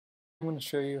I'm going to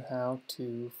show you how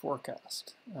to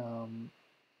forecast.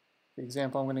 The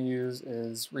example I'm going to use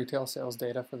is retail sales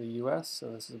data for the US,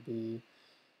 so this would be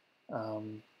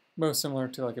most similar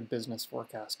to like a business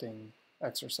forecasting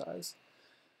exercise.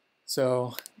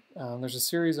 So there's a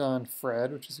series on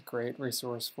FRED, which is a great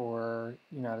resource for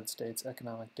United States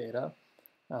economic data,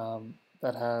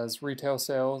 that has retail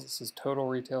sales. This is total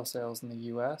retail sales in the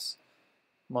US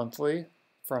monthly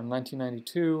from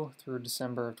 1992 through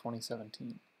December of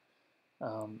 2017.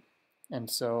 And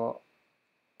so,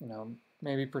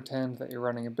 maybe pretend that you're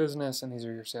running a business and these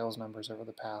are your sales numbers over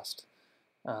the past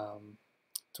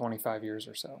 25 years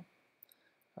or so.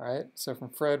 All right, so from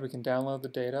FRED we can download the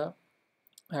data.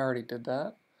 I already did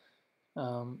that.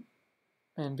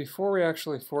 And before we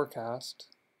actually forecast,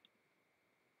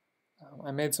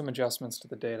 I made some adjustments to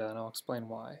the data and I'll explain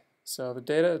why. So the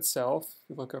data itself, if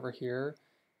you look over here,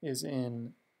 is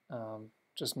in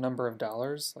just number of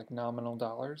dollars, like nominal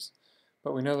dollars.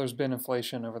 But we know there's been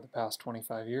inflation over the past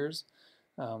 25 years.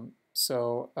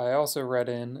 So I also read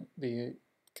in the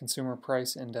consumer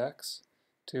price index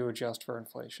to adjust for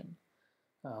inflation.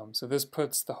 So this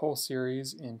puts the whole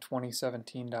series in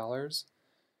 2017 dollars.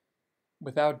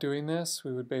 Without doing this,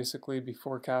 we would basically be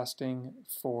forecasting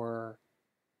for,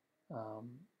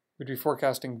 we'd be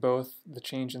forecasting both the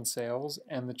change in sales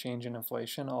and the change in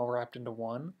inflation all wrapped into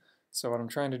one. So what I'm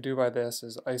trying to do by this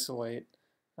is isolate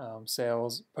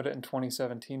sales, put it in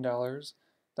 2017 dollars.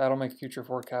 That'll make future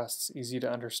forecasts easy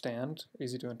to understand,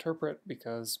 easy to interpret,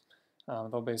 because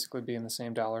they'll basically be in the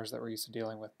same dollars that we're used to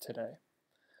dealing with today.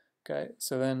 Okay,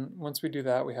 so then once we do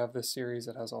that, we have this series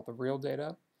that has all the real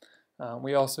data.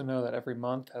 We also know that every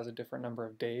month has a different number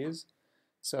of days.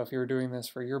 So if you were doing this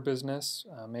for your business,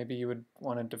 maybe you would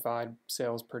want to divide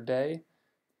sales per day,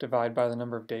 divide by the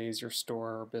number of days your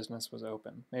store or business was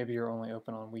open. Maybe you're only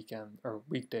open on weekend or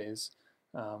weekdays,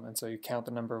 and so you count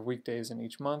the number of weekdays in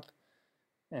each month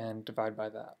and divide by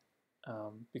that.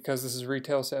 Because this is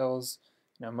retail sales,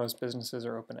 most businesses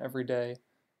are open every day,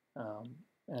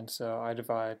 and so I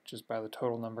divide just by the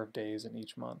total number of days in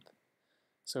each month.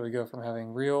 So we go from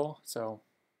having real, so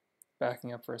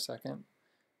backing up for a second,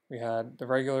 we had the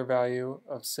regular value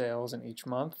of sales in each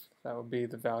month. That would be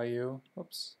the value,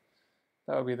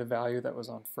 that would be the value that was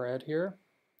on FRED here,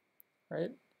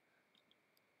 right?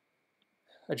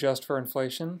 Adjust for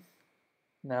inflation.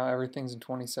 Now everything's in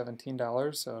 2017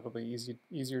 dollars, so it'll be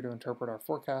easier to interpret our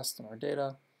forecasts and our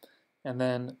data. And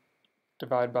then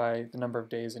divide by the number of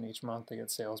days in each month to get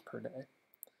sales per day.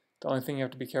 The only thing you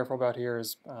have to be careful about here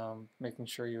is making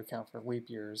sure you account for leap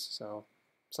years. So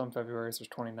some Februarys there's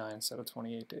 29 instead of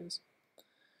 28 days.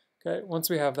 Okay, once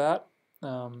we have that,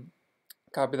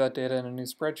 copy that data in a new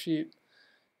spreadsheet,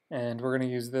 and we're going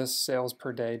to use this sales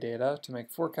per day data to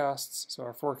make forecasts. So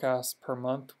our forecasts per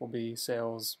month will be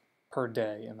sales per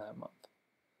day in that month.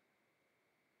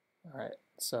 All right,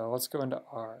 so let's go into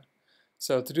R.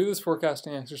 So to do this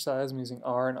forecasting exercise, I'm using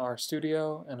R and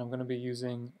RStudio, and I'm going to be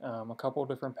using a couple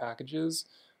different packages.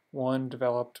 One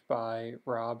developed by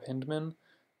Rob Hindman.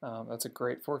 That's a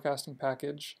great forecasting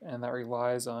package, and that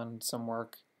relies on some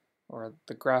work, or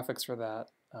the graphics for that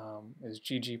is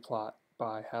ggplot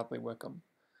by Hadley Wickham.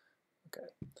 Okay,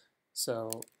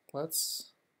 so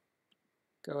let's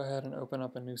go ahead and open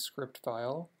up a new script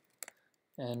file.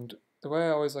 And the way I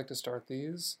always like to start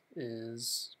these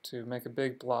is to make a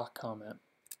big block comment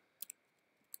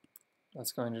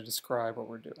that's going to describe what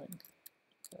we're doing.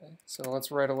 Okay, so let's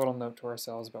write a little note to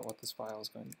ourselves about what this file is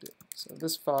going to do. So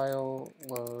this file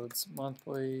loads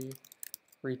monthly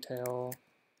retail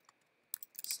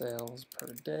sales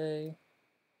per day.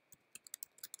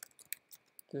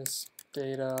 This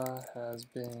data has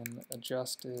been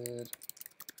adjusted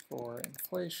for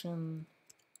inflation.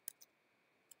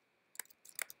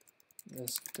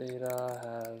 This data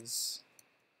has,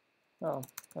 I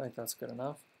think that's good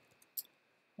enough.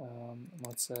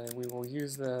 Let's say we will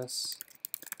use this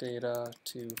data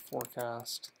to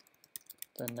forecast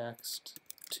the next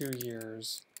 2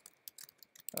 years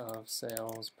of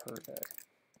sales per day.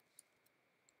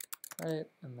 Right,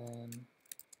 and then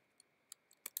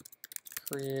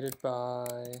created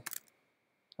by,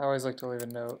 I always like to leave a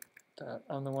note that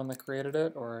I'm the one that created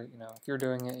it, or if you're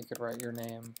doing it, you could write your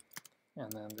name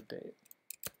and then the date.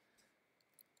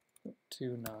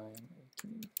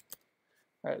 2/9/18.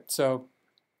 Alright, so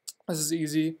this is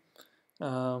easy.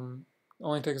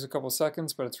 Only takes a couple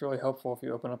seconds, but it's really helpful if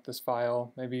you open up this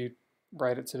file. Maybe you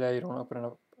write it today, you don't open it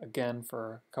up again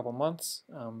for a couple months.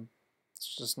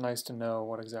 It's just nice to know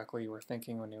what exactly you were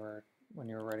thinking when you were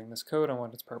writing this code and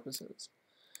what its purpose is.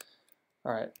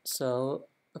 Alright, so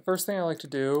the first thing I like to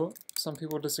do, some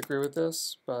people disagree with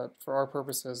this, but for our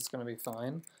purposes it's going to be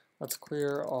fine. let's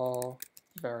clear all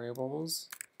variables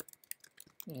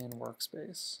in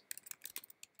workspace.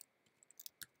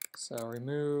 So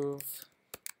remove.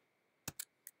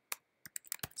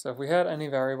 So if we had any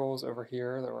variables over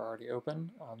here that were already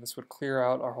open, this would clear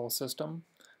out our whole system.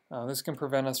 This can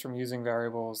prevent us from using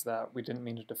variables that we didn't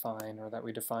mean to define or that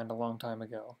we defined a long time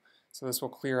ago. So this will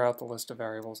clear out the list of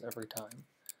variables every time.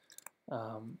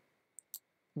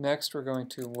 Next, we're going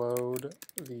to load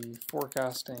the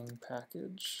forecasting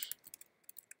package.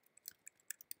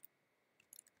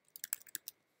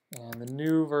 And the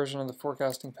new version of the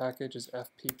forecasting package is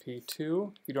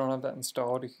FPP2. If you don't have that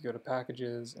installed, you can go to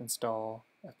Packages, Install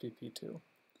FPP2.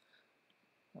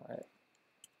 All right.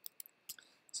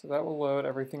 So that will load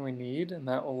everything we need, and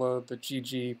that will load the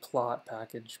ggplot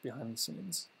package behind the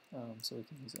scenes, so we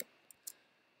can use it.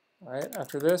 All right.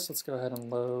 After this, let's go ahead and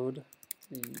load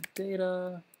the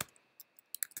data,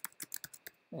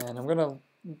 and I'm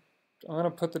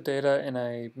gonna put the data in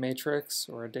a matrix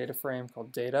or a data frame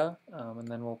called data, and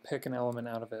then we'll pick an element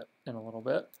out of it in a little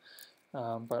bit.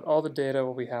 But all the data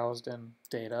will be housed in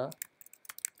data,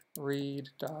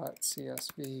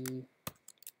 read.csv,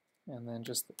 and then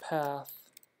just the path,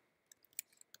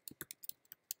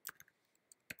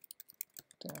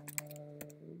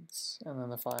 downloads, and then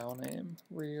the file name,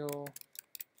 real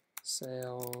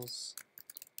sales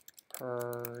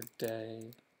per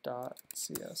day.csv.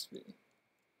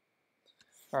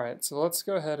 Alright, so let's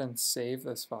go ahead and save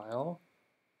this file.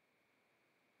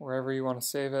 Wherever you want to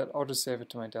save it, I'll just save it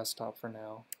to my desktop for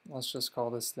now. Let's just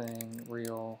call this thing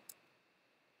real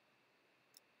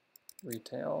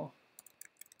retail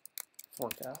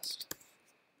forecast.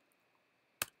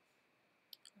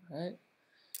 Alright.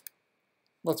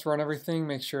 Let's run everything,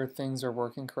 make sure things are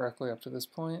working correctly up to this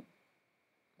point.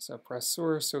 So press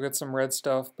source, you'll get some red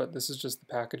stuff, but this is just the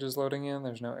packages loading in.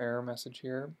 There's no error message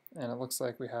here. And it looks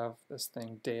like we have this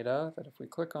thing data, that if we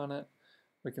click on it,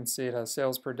 we can see it has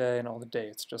sales per day and all the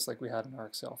dates, just like we had in our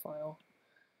Excel file.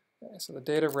 Okay, so the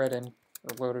data read in,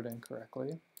 or loaded in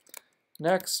correctly.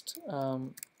 Next,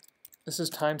 this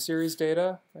is time series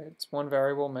data, right? It's one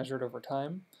variable measured over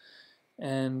time.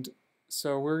 And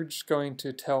so we're just going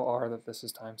to tell R that this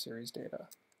is time series data.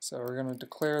 So we're going to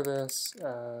declare this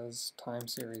as time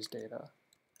series data.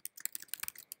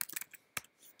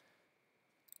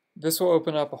 This will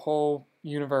open up a whole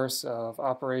universe of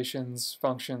operations,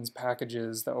 functions,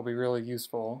 packages that will be really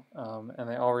useful, and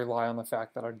they all rely on the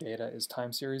fact that our data is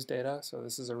time series data, so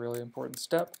this is a really important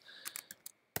step.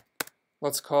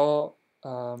 Let's call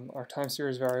our time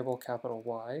series variable capital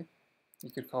Y. You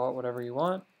could call it whatever you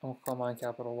want. I'll call mine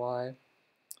capital Y.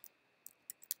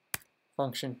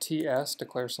 Function TS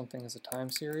declares something as a time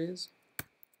series.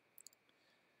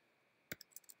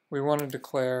 We want to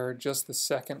declare just the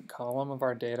second column of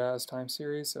our data as time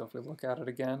series. So if we look at it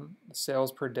again, the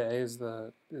sales per day is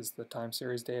the time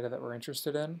series data that we're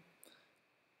interested in.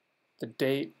 The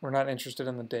date, we're not interested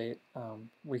in the date.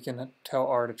 We can tell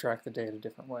R to track the date a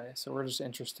different way. So we're just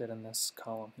interested in this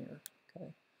column here.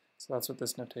 Okay, so that's what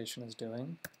this notation is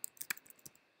doing.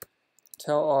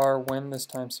 Tell R when this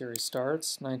time series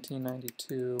starts,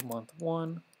 1992 month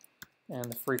 1, and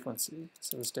the frequency.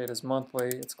 So this data is monthly,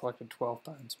 it's collected 12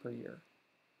 times per year.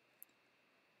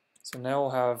 So now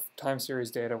we'll have time series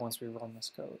data once we run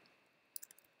this code.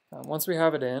 Once we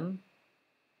have it in,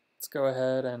 let's go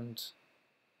ahead and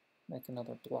make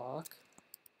another block.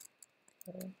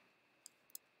 Okay.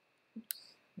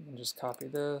 You can just copy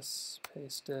this,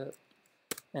 paste it,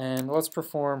 and let's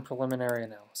perform preliminary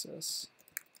analysis.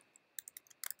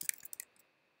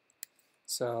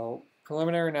 So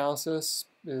preliminary analysis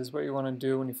is what you want to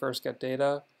do when you first get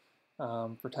data.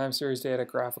 For time series data,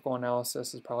 graphical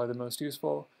analysis is probably the most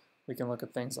useful. We can look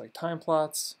at things like time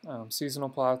plots, seasonal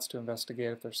plots to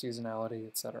investigate if there's seasonality,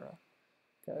 etc.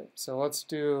 Okay, so let's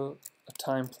do a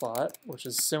time plot, which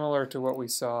is similar to what we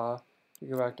saw. If we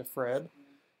go back to Fred,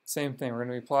 same thing. We're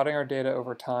going to be plotting our data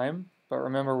over time, but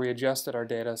remember we adjusted our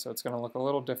data, so it's going to look a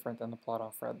little different than the plot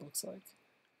on Fred looks like.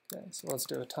 Okay, so let's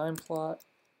do a time plot.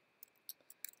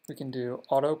 We can do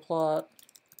auto plot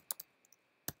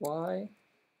Y,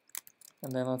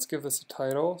 and then let's give this a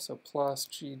title, so plus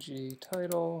GG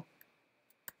title,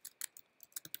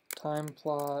 time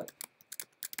plot,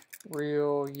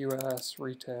 real US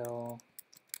retail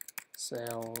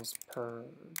sales per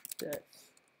day.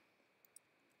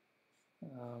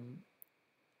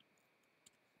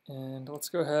 And let's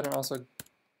go ahead and also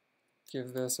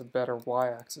give this a better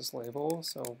y-axis label,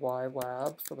 so Y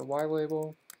lab for the Y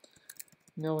label.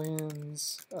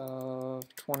 Millions of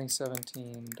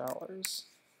 2017 dollars.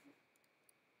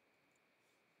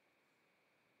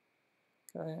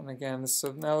 Okay, and again,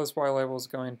 so now this Y label is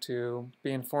going to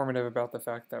be informative about the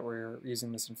fact that we're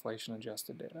using this inflation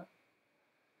adjusted data.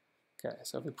 Okay,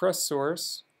 so if we press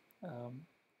source,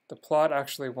 the plot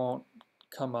actually won't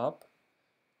come up.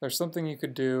 There's something you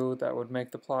could do that would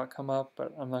make the plot come up,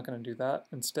 but I'm not going to do that.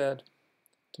 Instead,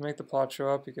 to make the plot show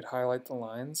up, you could highlight the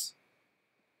lines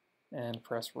and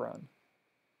press run.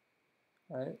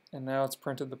 Right, and now it's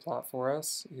printed the plot for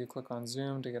us. You click on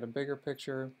zoom to get a bigger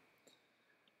picture.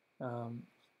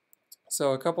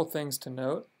 So a couple things to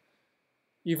note.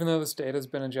 Even though this data has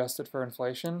been adjusted for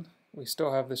inflation, we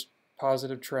still have this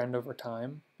positive trend over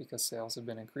time because sales have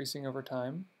been increasing over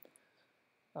time.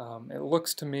 It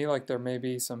looks to me like there may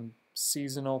be some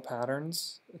seasonal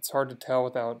patterns. It's hard to tell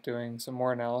without doing some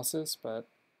more analysis, but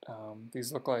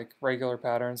these look like regular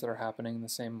patterns that are happening in the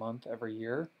same month every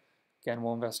year. Again,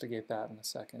 we'll investigate that in a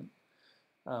second.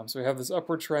 So we have this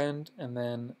upward trend, and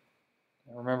then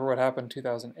remember what happened in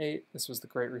 2008. This was the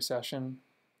Great Recession,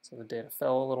 so the data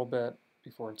fell a little bit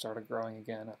before it started growing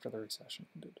again after the recession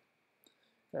ended.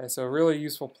 Okay, so a really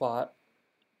useful plot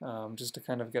just to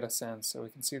kind of get a sense. So we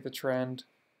can see the trend,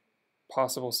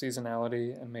 possible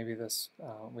seasonality, and maybe this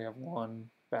we have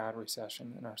one bad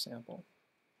recession in our sample.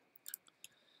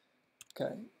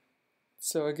 Okay,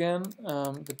 so again,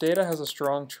 the data has a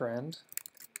strong trend.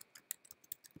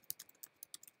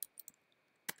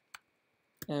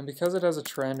 And because it has a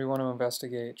trend, we want to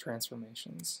investigate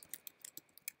transformations.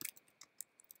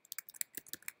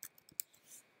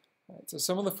 Right, so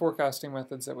some of the forecasting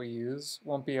methods that we use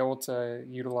won't be able to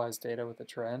utilize data with a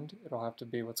trend. It'll have to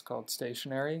be what's called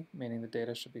stationary, meaning the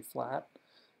data should be flat.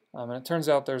 And it turns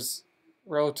out there's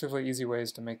relatively easy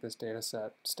ways to make this data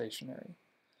set stationary.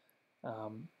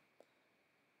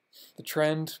 The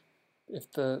trend,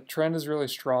 if the trend is really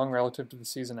strong relative to the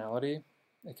seasonality,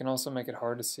 it can also make it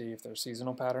hard to see if there's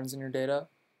seasonal patterns in your data.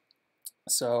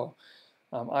 So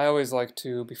I always like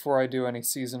to, before I do any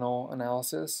seasonal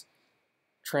analysis,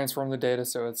 transform the data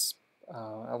so it's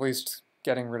at least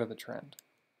getting rid of the trend.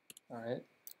 All right.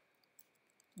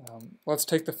 Let's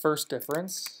take the first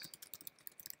difference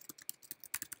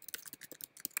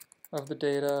of the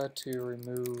data to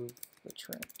remove the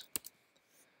trend.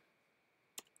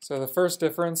 So the first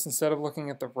difference, instead of looking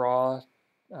at the raw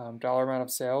dollar amount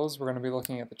of sales, we're going to be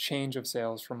looking at the change of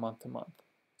sales from month to month.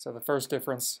 So the first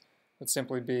difference would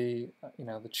simply be,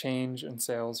 the change in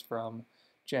sales from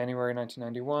January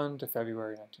 1991 to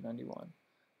February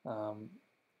 1991.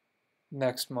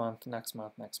 Next month, next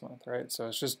month, next month, right? So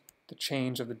it's just the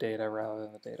change of the data rather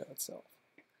than the data itself.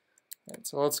 Right,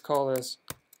 so let's call this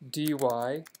dy,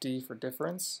 d for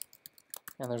difference,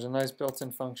 and there's a nice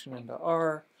built-in function into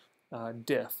R,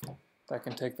 diff, that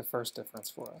can take the first difference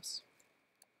for us.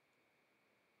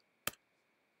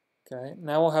 Okay,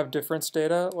 now we'll have difference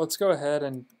data. Let's go ahead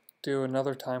and do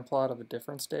another time plot of the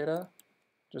difference data,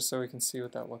 just so we can see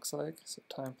what that looks like. So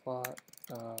time plot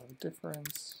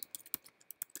difference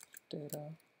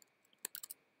data.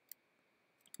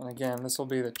 And again, this will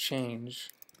be the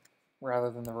change rather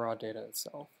than the raw data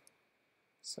itself.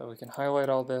 So we can highlight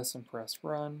all this and press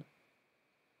run.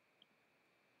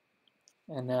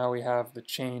 And now we have the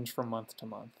change from month to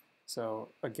month. So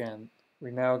again, we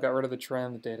now got rid of the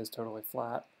trend, the data is totally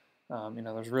flat.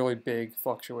 There's really big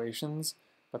fluctuations,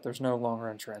 but there's no longer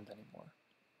a trend anymore.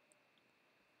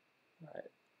 All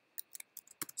right.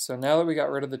 So now that we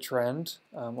got rid of the trend,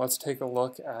 let's take a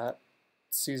look at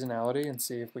seasonality and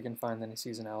see if we can find any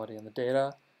seasonality in the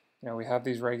data. We have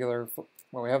these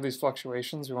we have these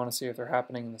fluctuations. We want to see if they're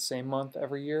happening in the same month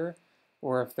every year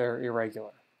or if they're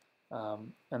irregular.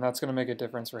 And that's going to make a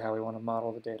difference for how we want to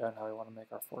model the data and how we want to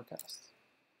make our forecasts.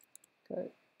 Okay,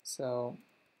 so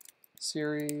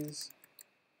series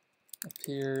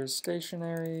appears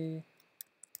stationary,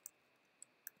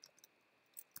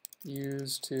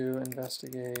 used to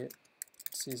investigate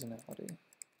seasonality.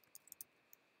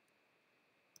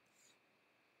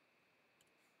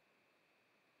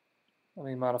 Let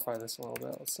me modify this a little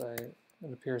bit. Let's say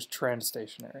it appears trend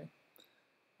stationary.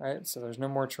 Right, so there's no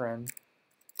more trend.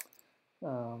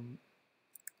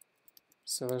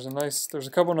 So there's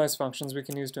a couple nice functions we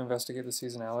can use to investigate the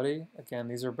seasonality. Again,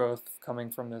 these are both coming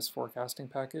from this forecasting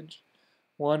package.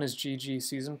 One is GG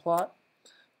season plot,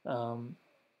 and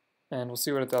we'll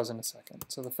see what it does in a second.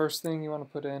 So the first thing you want to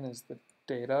put in is the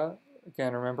data.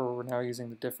 Again, remember we're now using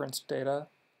the difference data,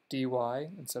 dy,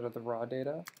 instead of the raw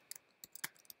data.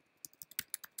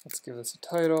 Let's give this a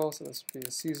title. So this would be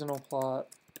a seasonal plot,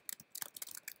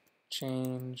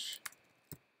 change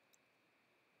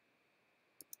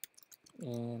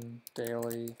in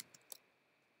daily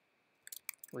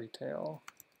retail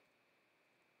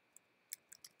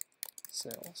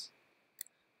sales.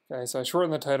 Okay, so I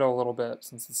shortened the title a little bit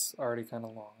since it's already kind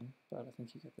of long, but I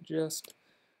think you get the gist.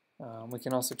 We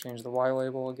can also change the Y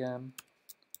label again.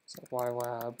 So Y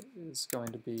lab is going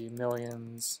to be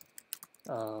millions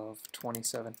of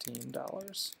 2017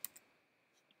 dollars.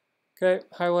 Okay,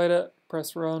 highlight it,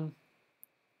 press run.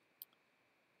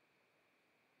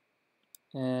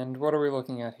 And what are we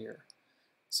looking at here?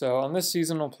 So on this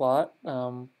seasonal plot,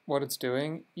 what it's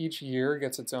doing, each year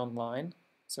gets its own line.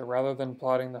 So rather than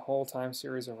plotting the whole time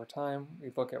series over time,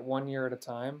 we look at 1 year at a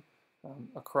time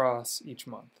across each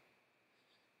month.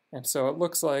 And so it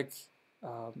looks like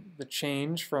the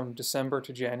change from December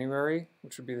to January,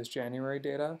 which would be this January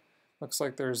data, looks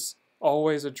like there's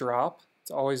always a drop.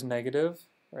 It's always negative,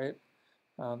 right?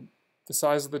 The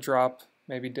size of the drop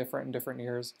may be different in different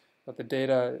years, but the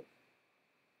data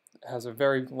has a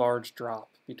very large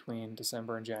drop between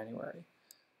December and January.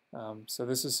 So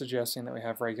this is suggesting that we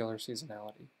have regular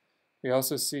seasonality. We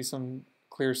also see some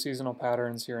clear seasonal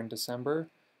patterns here in December,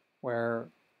 where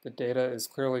the data is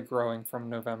clearly growing from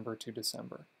November to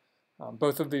December.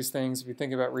 Both of these things, if you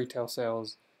think about retail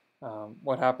sales,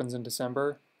 what happens in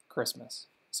December? Christmas.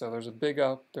 So there's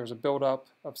a build up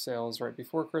of sales right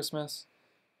before Christmas.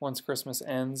 Once Christmas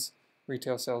ends,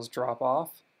 retail sales drop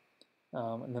off,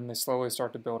 and then they slowly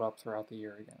start to build up throughout the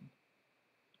year again.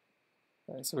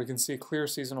 Okay, so we can see clear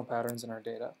seasonal patterns in our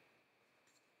data.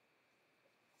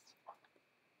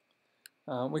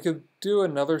 We could do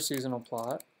another seasonal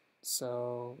plot.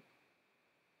 So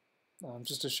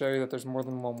just to show you that there's more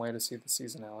than one way to see the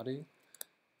seasonality.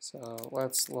 So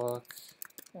let's look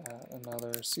at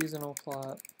another seasonal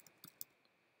plot.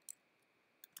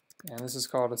 And this is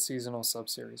called a seasonal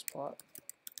subseries plot.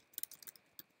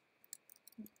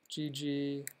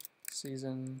 GG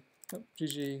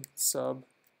GG sub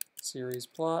series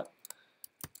plot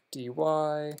dy,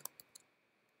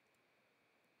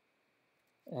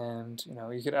 and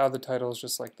you could add the titles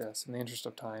just like this. In the interest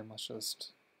of time, let's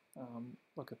just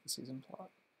look at the season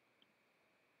plot.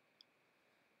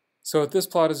 So what this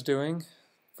plot is doing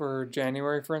for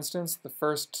January, for instance, the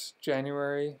first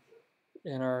January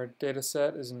in our data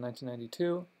set is in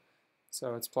 1992.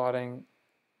 So it's plotting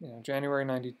January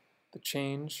 90, the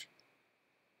change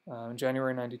in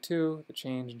January 92, the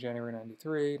change in January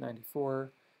 93,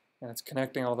 94, and it's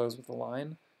connecting all those with a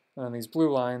line. And then these blue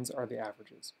lines are the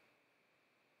averages.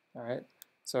 All right.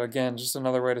 So again, just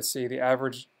another way to see the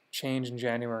average change in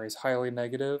January is highly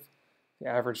negative. The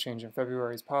average change in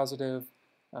February is positive.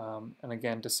 And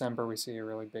again, December, we see a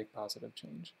really big positive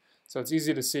change. So it's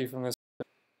easy to see from this,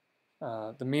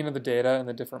 the mean of the data in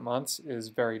the different months is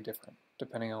very different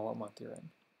depending on what month you're in.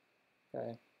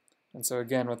 Okay. And so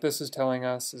again, what this is telling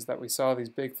us is that we saw these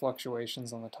big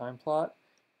fluctuations on the time plot.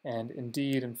 And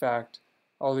indeed, in fact,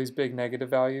 all these big negative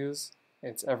values,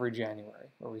 it's every January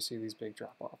where we see these big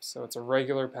drop-offs. So it's a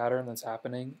regular pattern that's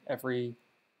happening every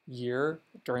year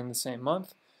during the same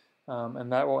month,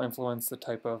 and that will influence the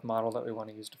type of model that we want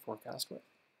to use to forecast with.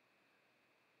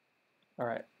 All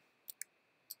right.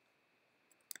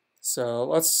 So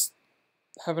let's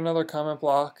have another comment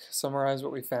block, summarize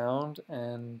what we found,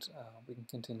 and we can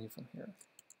continue from here.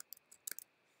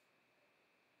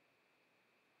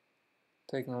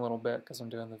 Taking a little bit because I'm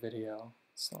doing the video,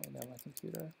 slowing down my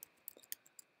computer.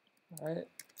 All right,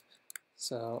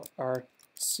 so our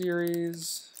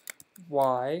series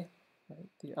Y, right,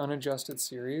 the unadjusted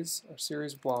series, our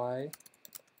series Y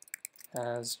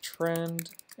has trend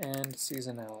and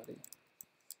seasonality.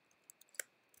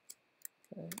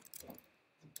 Okay.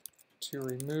 To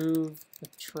remove the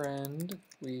trend,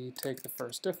 we take the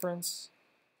first difference.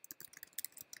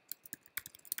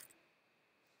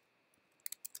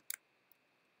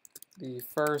 The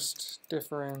first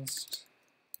differenced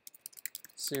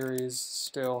series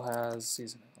still has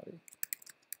seasonality.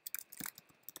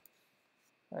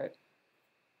 All right.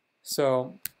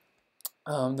 So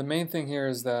the main thing here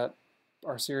is that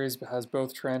our series has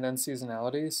both trend and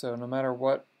seasonality. So no matter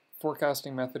what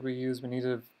forecasting method we use, we need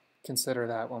to consider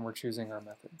that when we're choosing our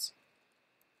methods.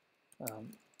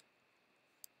 And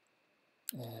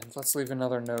let's leave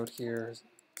another note here.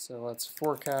 So let's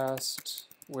forecast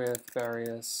with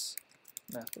various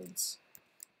methods.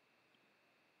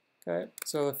 Okay,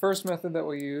 so the first method that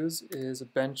we use is a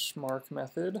benchmark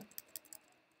method.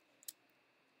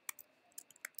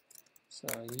 So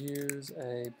use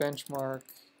a benchmark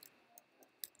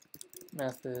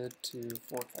method to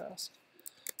forecast.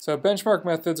 So benchmark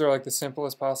methods are like the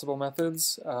simplest possible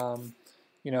methods.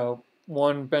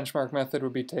 One benchmark method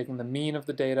would be taking the mean of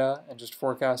the data and just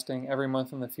forecasting every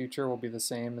month in the future will be the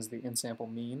same as the in-sample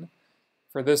mean.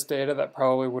 For this data, that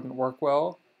probably wouldn't work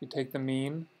well. You take the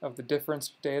mean of the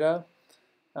difference data,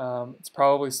 it's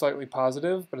probably slightly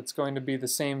positive, but it's going to be the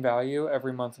same value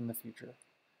every month in the future.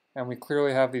 And we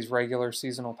clearly have these regular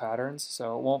seasonal patterns,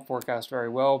 so it won't forecast very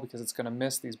well because it's going to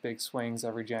miss these big swings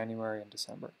every January and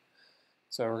December.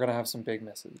 So we're going to have some big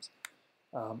misses.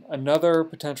 Another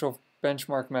potential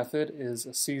benchmark method is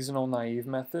a seasonal naive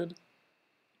method.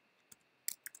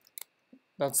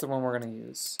 That's the one we're going to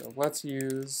use. So let's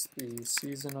use the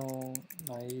seasonal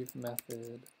naive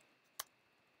method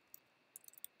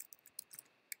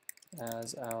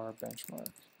as our benchmark.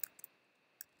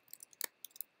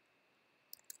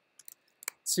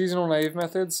 Seasonal naive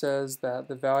method says that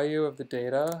the value of the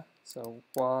data, so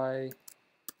yt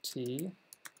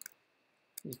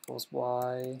equals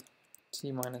yt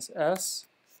minus s.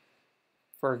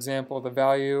 For example, the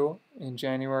value in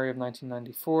January of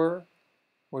 1994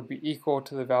 would be equal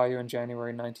to the value in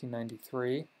January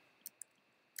 1993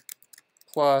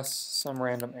 plus some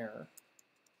random error.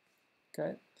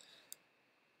 Okay.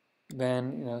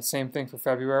 Then, same thing for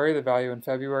February. The value in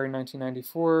February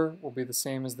 1994 will be the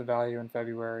same as the value in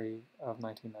February of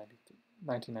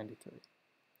 1993,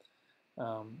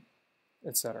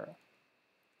 etc.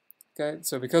 Okay,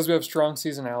 so because we have strong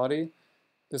seasonality,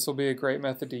 this will be a great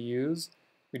method to use.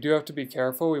 We do have to be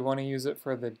careful. We want to use it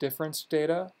for the difference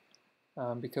data,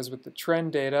 because with the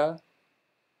trend data,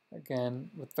 again,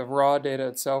 with the raw data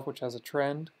itself, which has a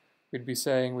trend, we'd be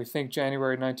saying we think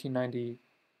January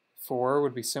 1994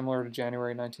 would be similar to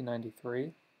January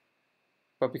 1993.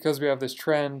 But because we have this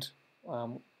trend,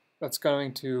 that's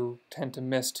going to tend to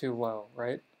miss too low,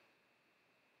 right?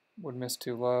 Would miss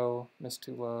too low, miss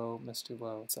too low, miss too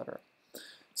low, etc.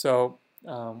 So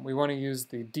we want to use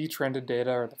the detrended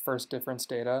data or the first difference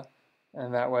data,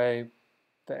 and that way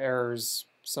the errors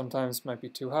sometimes might be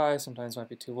too high, sometimes might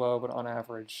be too low, but on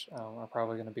average are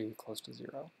probably going to be close to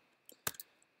 0.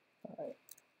 All right,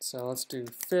 so let's do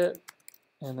fit,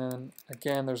 and then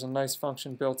again there's a nice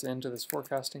function built into this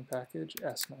forecasting package,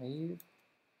 snaive.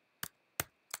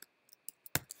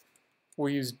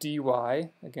 We'll use dy,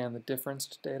 again the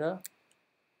differenced data.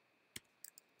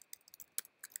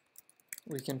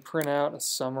 We can print out a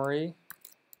summary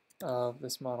of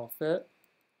this model fit,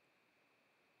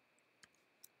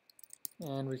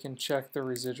 and we can check the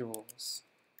residuals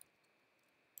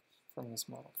from this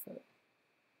model fit.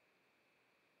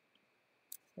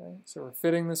 Okay, so we're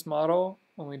fitting this model.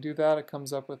 When we do that, it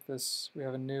comes up with this, we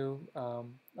have a new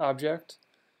object,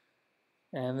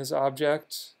 and this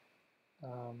object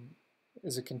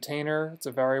is a container. It's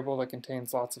a variable that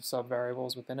contains lots of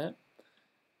subvariables within it.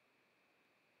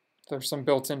 There's some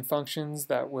built-in functions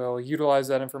that will utilize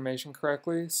that information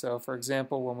correctly. So for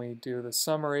example, when we do the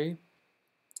summary,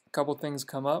 a couple things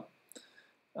come up.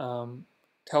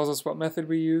 Tells us what method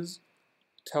we use,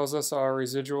 tells us our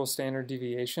residual standard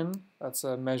deviation. That's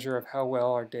a measure of how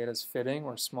well our data is fitting,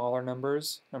 or smaller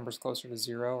numbers closer to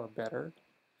 0 or better.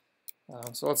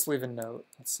 So let's leave a note.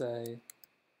 Let's say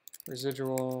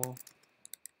residual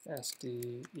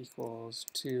SD equals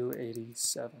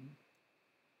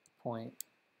 287.06.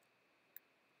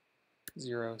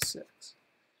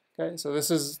 Okay, so this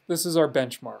is our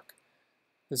benchmark.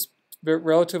 This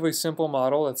relatively simple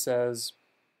model that says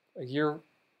a year,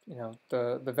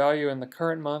 the value in the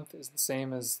current month is the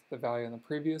same as the value in the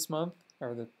previous month,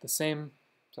 or the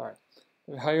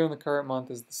value in the current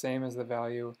month is the same as the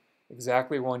value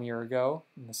exactly 1 year ago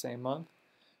in the same month.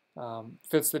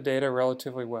 Fits the data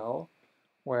relatively well,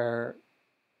 where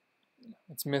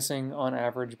it's missing on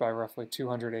average by roughly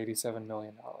 $287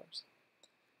 million.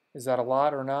 Is that a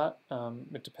lot or not?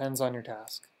 It depends on your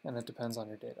task, and it depends on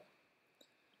your data.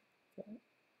 Okay.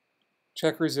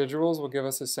 Check residuals will give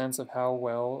us a sense of how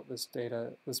well this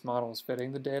model is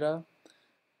fitting the data.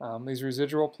 These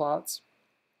residual plots,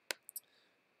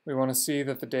 we want to see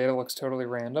that the data looks totally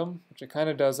random, which it kind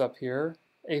of does up here.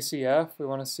 ACF, we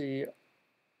want to see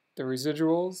the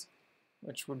residuals,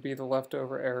 which would be the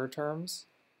leftover error terms,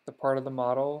 the part of the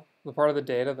model, the part of the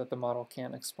data that the model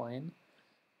can't explain.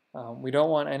 We don't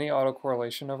want any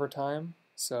autocorrelation over time,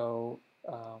 so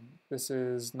this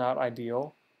is not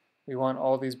ideal. We want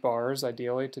all these bars,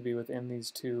 ideally, to be within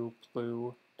these two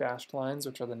blue dashed lines,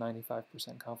 which are the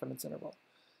 95% confidence interval.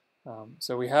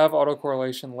 So we have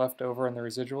autocorrelation left over in the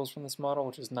residuals from this model,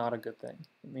 which is not a good thing.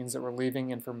 It means that we're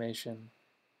leaving information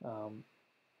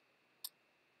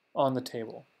on the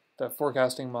table. The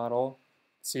forecasting model,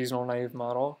 seasonal naive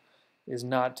model, is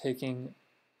not using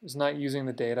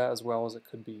the data as well as it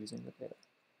could be using the data.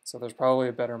 So there's probably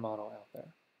a better model out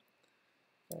there.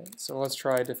 Okay, so let's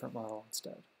try a different model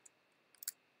instead.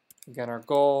 Again, our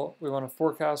goal, we want to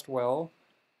forecast well.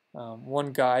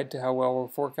 One guide to how well we'll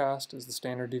forecast is the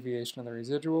standard deviation of the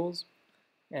residuals.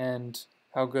 And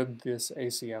how good this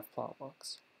ACF plot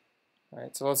looks. All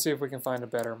right, so let's see if we can find a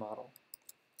better model.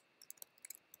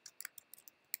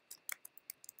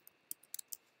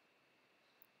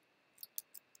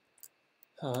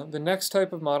 The next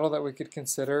type of model that we could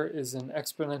consider is an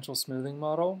exponential smoothing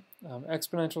model.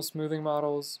 Exponential smoothing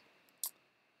models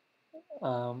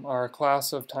are a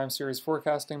class of time series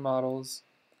forecasting models,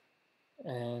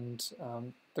 and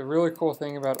the really cool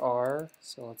thing about R,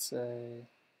 so let's say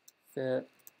fit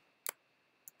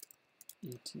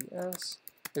ETS,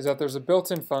 is that there's a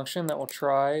built-in function that will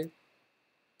try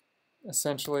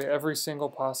essentially every single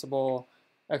possible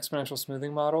exponential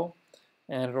smoothing model,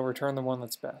 and it'll return the one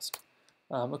that's best.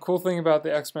 A cool thing about the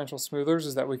exponential smoothers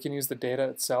is that we can use the data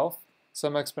itself.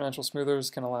 Some exponential smoothers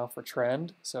can allow for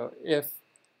trend, so if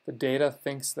the data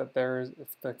thinks that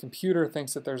if the computer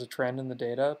thinks that there's a trend in the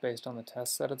data based on the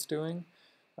tests that it's doing,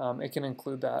 it can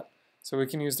include that. So we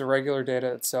can use the regular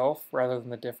data itself rather than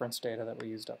the difference data that we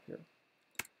used up here.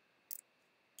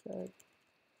 Okay.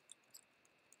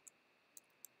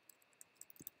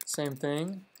 Same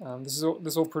thing. This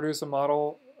will produce a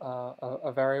model,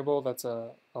 a variable that's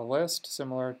a list,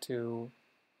 similar to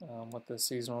what the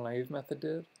seasonal naive method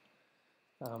did.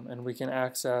 And we can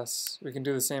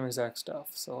do the same exact stuff.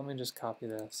 So let me just copy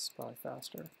this, probably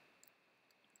faster.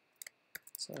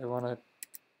 So we want to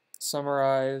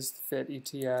summarize fit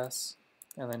ETS,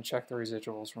 and then check the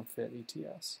residuals from fit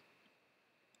ETS.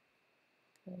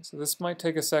 Okay, so this might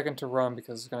take a second to run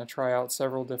because it's going to try out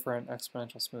several different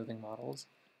exponential smoothing models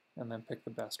and then pick the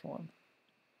best one.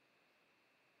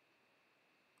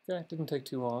 Okay, didn't take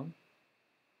too long.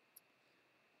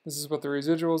 This is what the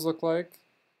residuals look like.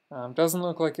 Doesn't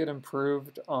look like it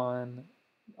improved on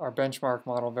our benchmark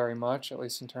model very much, at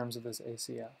least in terms of this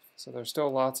ACF. So there's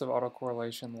still lots of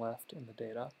autocorrelation left in the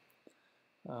data.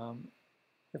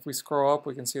 If we scroll up,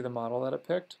 we can see the model that it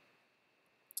picked.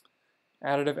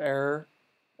 Additive error,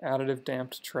 additive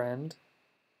damped trend,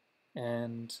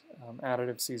 and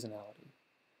additive seasonality.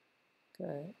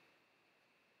 Okay.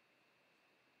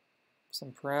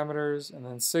 Some parameters, and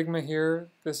then sigma here.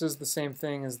 This is the same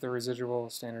thing as the residual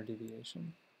standard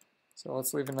deviation. So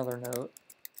let's leave another note.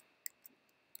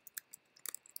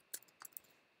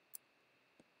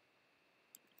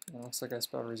 It looks like I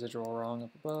spelled residual wrong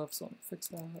up above, so let me fix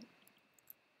that.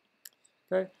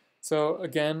 Okay, so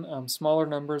again, smaller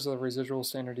numbers of the residual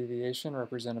standard deviation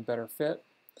represent a better fit.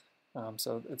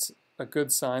 So it's a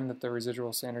good sign that the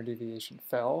residual standard deviation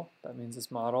fell. That means this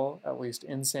model, at least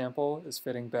in sample, is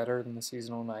fitting better than the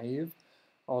seasonal naive,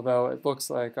 although it looks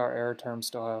like our error terms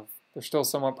they're still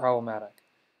somewhat problematic.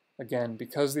 Again,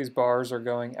 because these bars are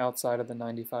going outside of the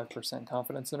 95%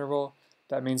 confidence interval,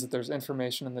 that means that there's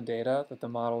information in the data that the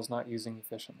model is not using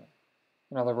efficiently.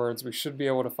 In other words, we should be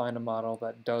able to find a model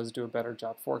that does do a better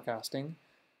job forecasting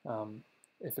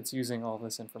if it's using all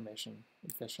this information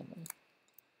efficiently.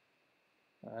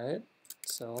 All right,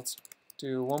 so let's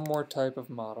do one more type of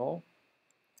model.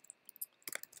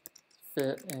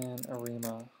 Fit and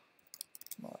ARIMA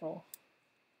model.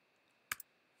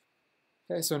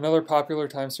 Okay, so another popular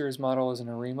time series model is an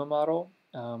ARIMA model.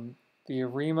 The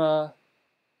ARIMA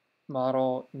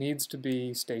model needs to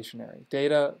be stationary.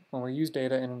 Data, when we use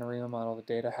data in an ARIMA model, the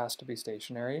data has to be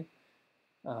stationary.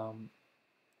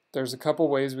 There's a couple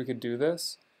ways we could do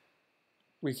this.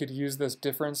 We could use this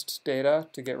differenced data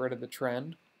to get rid of the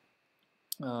trend,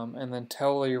 and then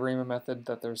tell the ARIMA method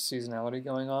that there's seasonality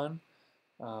going on.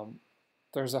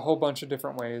 There's a whole bunch of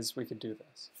different ways we could do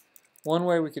this. One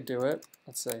way we could do it,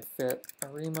 let's say fit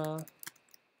ARIMA.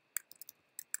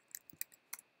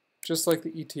 Just like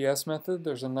the ETS method,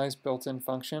 there's a nice built-in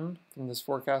function from this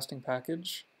forecasting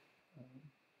package.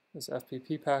 This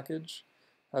FPP package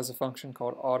has a function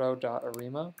called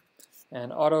auto.arima,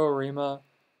 and auto.arima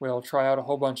will try out a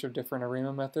whole bunch of different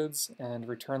ARIMA methods and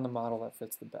return the model that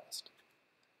fits the best.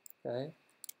 Okay.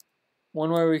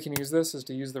 One way we can use this is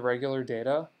to use the regular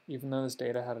data. Even though this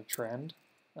data had a trend,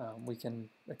 we can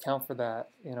account for that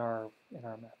in our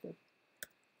method.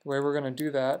 The way we're going to do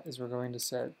that is we're going to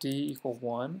set d equal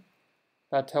 1.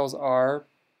 That tells R,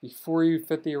 before you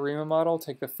fit the ARIMA model,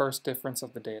 take the first difference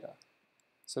of the data.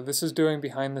 So this is doing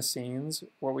behind the scenes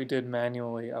what we did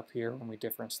manually up here when we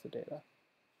differenced the data.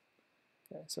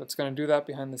 Okay, so it's going to do that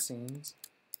behind the scenes.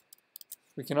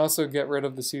 We can also get rid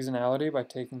of the seasonality by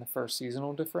taking the first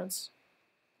seasonal difference.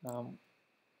 And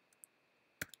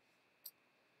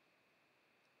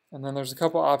then there's a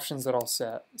couple options that I'll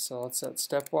set. So let's set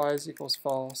stepwise equals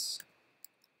false,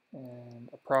 and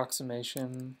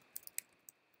approximation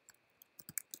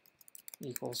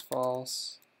equals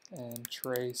false, and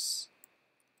trace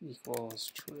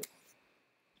equals true.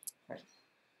 Right.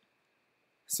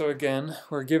 So again,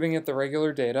 we're giving it the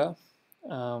regular data.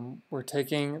 we're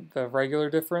taking the regular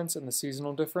difference and the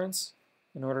seasonal difference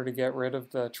in order to get rid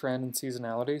of the trend and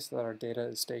seasonality so that our data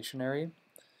is stationary.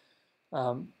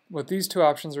 What these two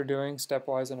options are doing,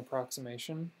 stepwise and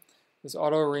approximation, this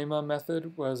auto-ARIMA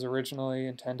method was originally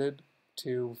intended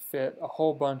to fit a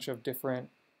whole bunch of different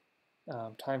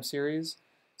time series.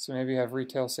 So maybe you have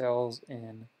retail sales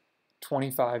in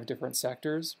 25 different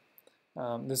sectors.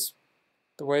 The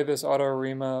way this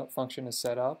auto-ARIMA function is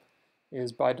set up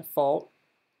is by default,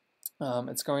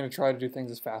 it's going to try to do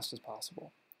things as fast as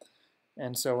possible.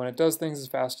 And so when it does things as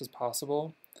fast as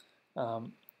possible,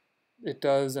 it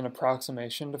does an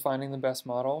approximation to finding the best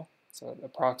model. So it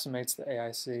approximates the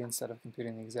AIC instead of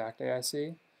computing the exact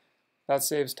AIC. That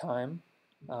saves time,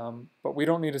 but we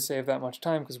don't need to save that much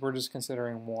time because we're just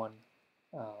considering one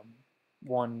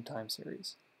time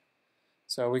series.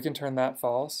 So we can turn that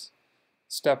false.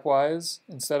 Stepwise,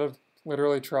 instead of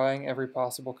literally trying every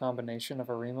possible combination of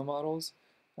ARIMA models,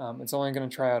 it's only going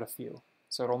to try out a few.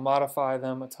 So it'll modify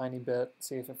them a tiny bit,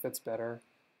 see if it fits better,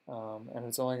 and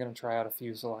it's only going to try out a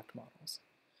few select models.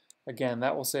 Again,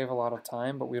 that will save a lot of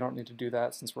time, but we don't need to do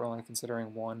that since we're only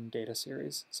considering one data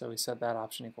series. So we set that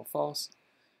option equal false.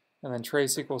 And then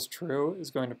trace equals true is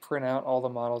going to print out all the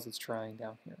models it's trying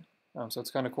down here. So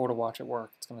it's kind of cool to watch it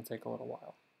work. It's going to take a little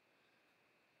while.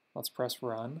 Let's press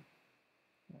run.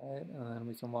 All right, and then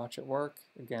we can watch it work.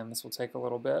 Again, this will take a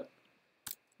little bit.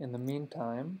 In the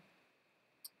meantime,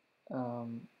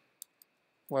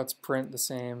 let's print the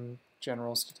same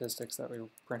general statistics that we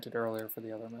printed earlier for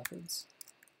the other methods.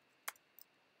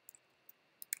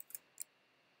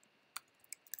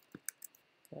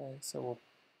 Okay, so we'll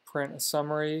print a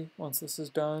summary once this is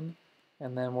done,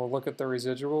 and then we'll look at the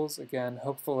residuals. Again,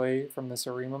 hopefully from this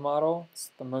ARIMA model,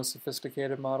 it's the most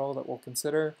sophisticated model that we'll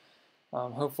consider.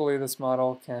 Hopefully this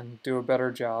model can do a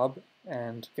better job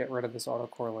and get rid of this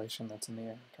autocorrelation that's in the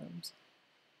error terms.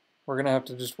 We're going to have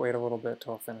to just wait a little bit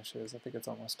till it finishes. I think it's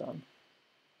almost done.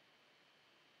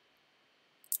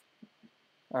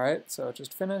 Alright, so it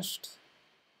just finished.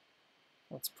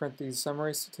 Let's print these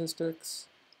summary statistics.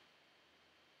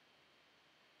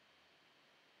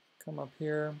 Come up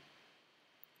here.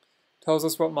 Tells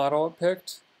us what model it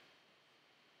picked.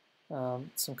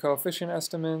 Some coefficient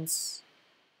estimates.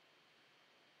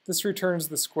 This returns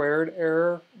the squared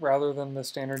error rather than the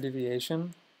standard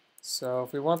deviation. So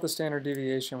if we want the standard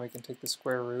deviation, we can take the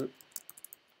square root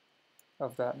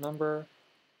of that number.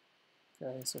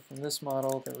 Okay, so from this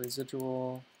model, the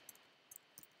residual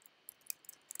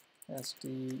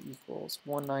SD equals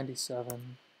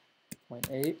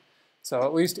 197.8. So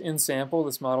at least in sample,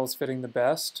 this model is fitting the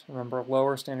best. Remember,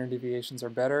 lower standard deviations are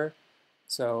better.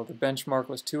 So the benchmark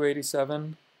was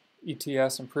 287.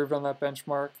 ETS improved on that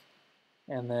benchmark.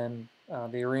 And then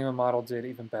the ARIMA model did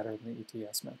even better than the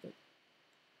ETS method.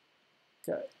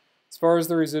 Okay, as far as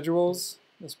the residuals,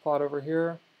 this plot over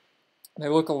here, they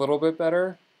look a little bit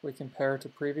better. We compare to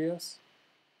previous.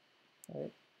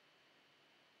 Right.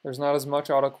 There's not as much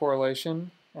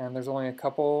autocorrelation, and there's only a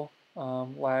couple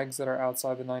lags that are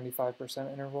outside the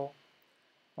 95% interval,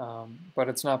 but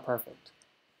it's not perfect.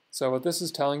 So what this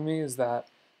is telling me is that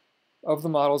of the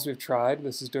models we've tried,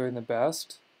 this is doing the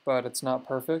best, but it's not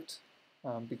perfect.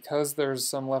 Because there's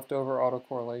some leftover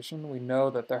autocorrelation, we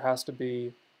know that there has to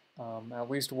be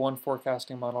at least one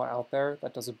forecasting model out there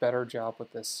that does a better job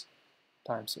with this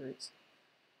time series.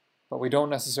 But we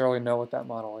don't necessarily know what that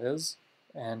model is,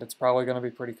 and it's probably going to be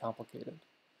pretty complicated.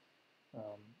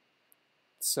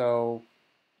 So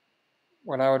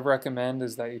what I would recommend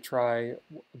is that you try a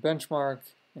benchmark,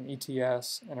 an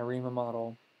ETS, and a ARIMA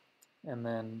model, and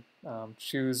then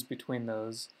choose between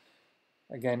those.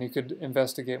 Again, you could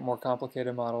investigate more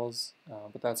complicated models,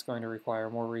 but that's going to require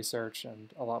more research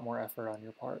and a lot more effort on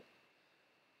your part.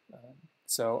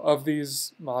 So of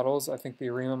these models, I think the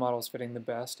ARIMA model is fitting the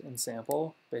best in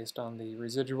sample based on the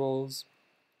residuals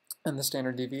and the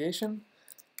standard deviation.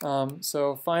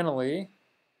 So finally,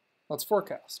 let's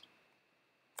forecast.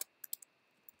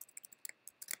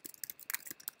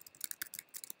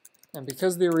 And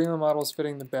because the ARIMA model is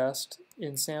fitting the best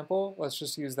in sample, let's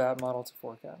just use that model to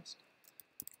forecast.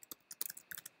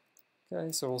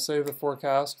 Okay, so we'll save the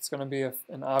forecast. It's going to be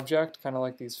an object, kind of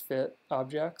like these fit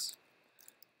objects.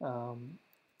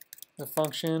 The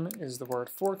function is the word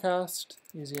forecast,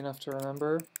 easy enough to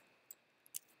remember.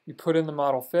 You put in the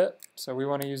model fit, so we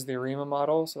want to use the ARIMA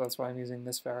model, so that's why I'm using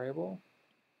this variable.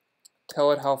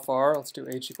 Tell it how far. Let's do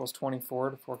h equals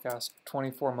 24 to forecast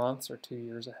 24 months or 2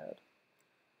 years ahead.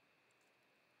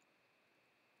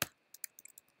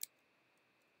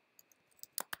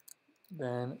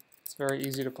 Then it's very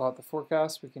easy to plot the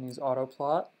forecast. We can use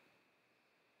autoplot.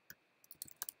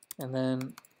 And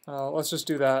then let's just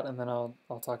do that, and then I'll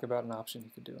talk about an option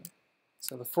you could do.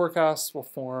 So the forecasts will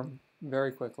form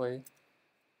very quickly.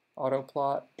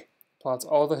 Autoplot plots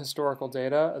all the historical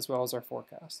data as well as our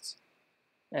forecasts.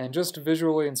 And just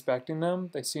visually inspecting them,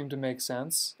 they seem to make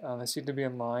sense. They seem to be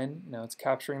in line. It's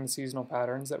capturing the seasonal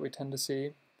patterns that we tend to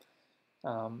see.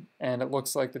 And it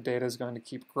looks like the data is going to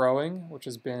keep growing, which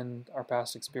has been our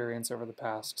past experience over the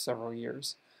past several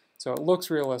years. So it looks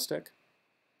realistic,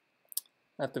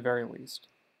 at the very least.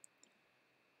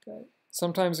 Okay.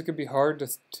 Sometimes it could be hard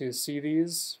to see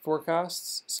these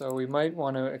forecasts, so we might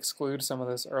want to exclude some of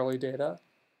this early data.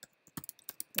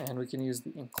 And we can use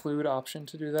the include option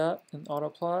to do that in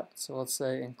autoplot. So let's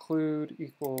say include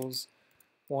equals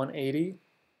 180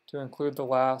 to include the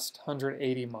last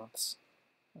 180 months.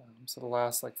 So the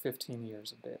last like 15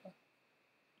 years of data.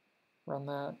 Run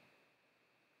that.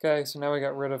 Okay, so now we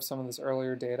got rid of some of this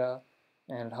earlier data,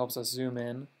 and it helps us zoom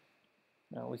in.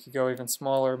 Now we could go even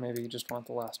smaller. Maybe you just want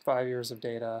the last 5 years of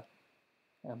data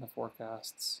and the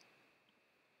forecasts.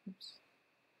 Oops.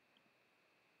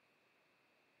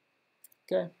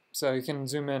 Okay, so you can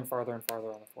zoom in farther and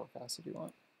farther on the forecast if you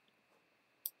want.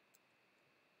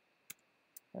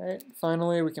 All right,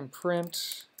 finally we can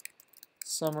print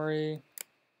summary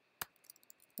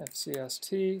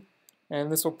FCST, and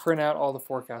this will print out all the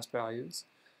forecast values.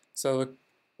 So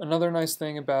another nice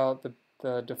thing about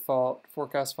the default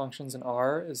forecast functions in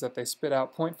R is that they spit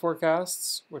out point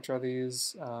forecasts, which are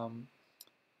these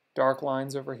dark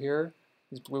lines over here,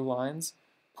 these blue lines.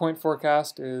 Point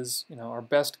forecast is our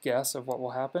best guess of what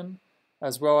will happen,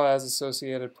 as well as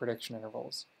associated prediction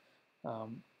intervals.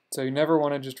 So you never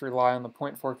want to just rely on the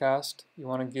point forecast. You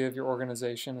want to give your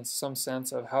organization some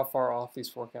sense of how far off these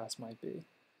forecasts might be.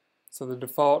 So the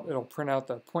default, it'll print out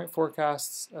the point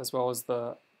forecasts as well as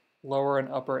the lower and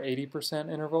upper 80%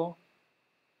 interval,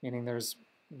 meaning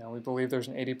we believe there's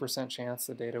an 80% chance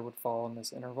the data would fall in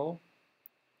this interval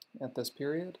at this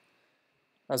period,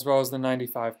 as well as the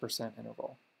 95%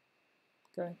 interval.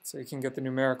 Okay, so you can get the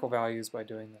numerical values by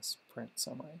doing this print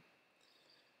summary.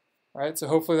 All right, so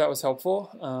hopefully that was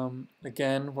helpful.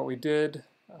 Again, what we did,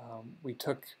 we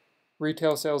took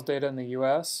retail sales data in the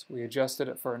US, we adjusted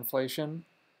it for inflation,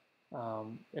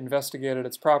 investigated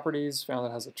its properties, found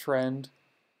it has a trend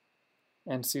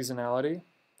and seasonality,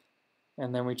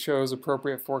 and then we chose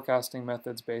appropriate forecasting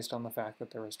methods based on the fact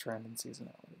that there was trend and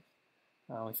seasonality.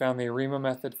 We found the ARIMA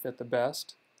method fit the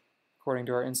best according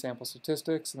to our in-sample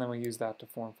statistics, and then we use that to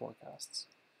form forecasts.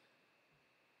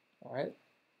 All right,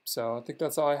 so I think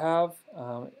that's all I have.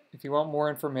 If you want more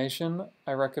information,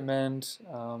 I recommend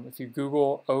if you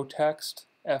Google OText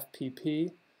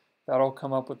FPP, that'll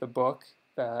come up with a book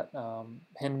that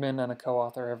Hindman and a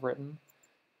co-author have written,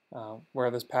 where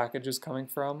this package is coming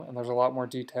from, and there's a lot more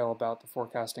detail about the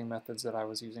forecasting methods that I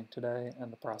was using today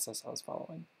and the process I was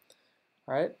following.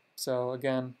 All right, so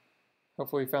again,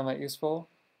 hopefully you found that useful,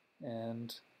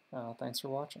 and thanks for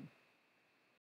watching.